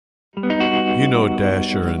You know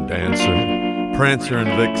Dasher and Dancer, Prancer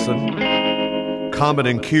and Vixen, Comet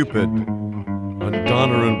and Cupid, and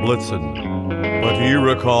Donner and Blitzen. But do you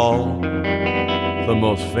recall the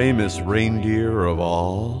most famous reindeer of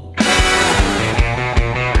all?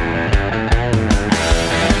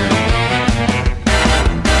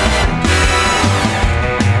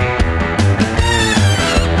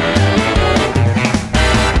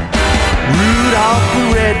 Rudolph the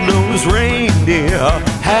red-nosed reindeer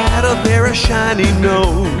had a very shiny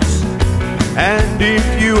nose, and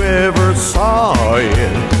if you ever saw it,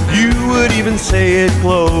 you would even say it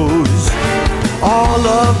glows. All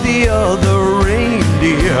of the other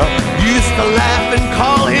reindeer used to laugh and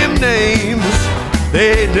call him names.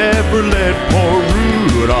 They never let poor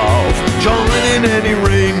Rudolph join in any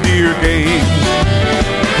reindeer games.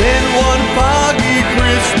 Then one foggy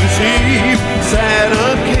Christmas Eve,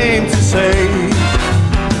 Santa came to say,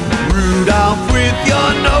 Rudolph, with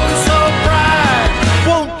your nose so bright,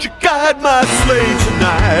 won't you guide my sleigh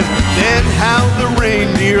tonight? Then how the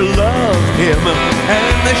reindeer loved him,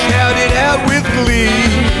 and they shouted out with glee,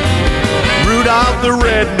 Rudolph the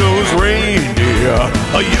red-nosed reindeer,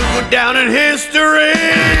 you go down in history.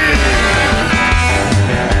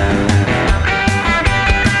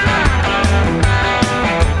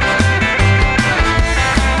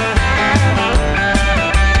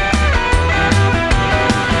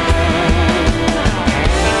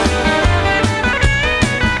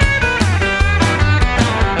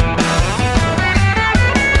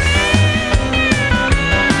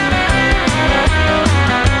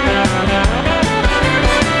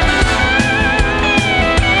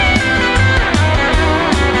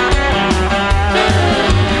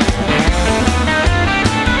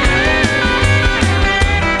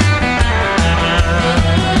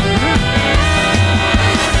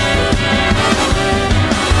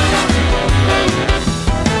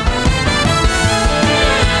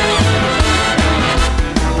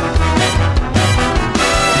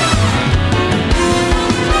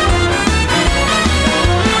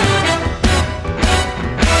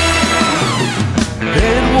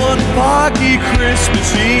 Foggy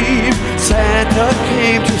Christmas Eve, Santa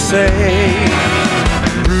came to say,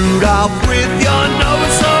 Rudolph, with your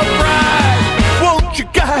nose so bright, won't you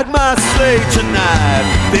guide my sleigh tonight?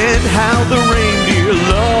 Then how the reindeer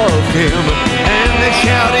loved him, and they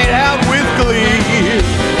shouted out with glee,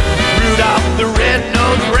 Rudolph the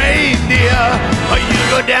red-nosed reindeer, you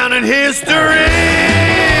go down in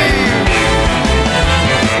history.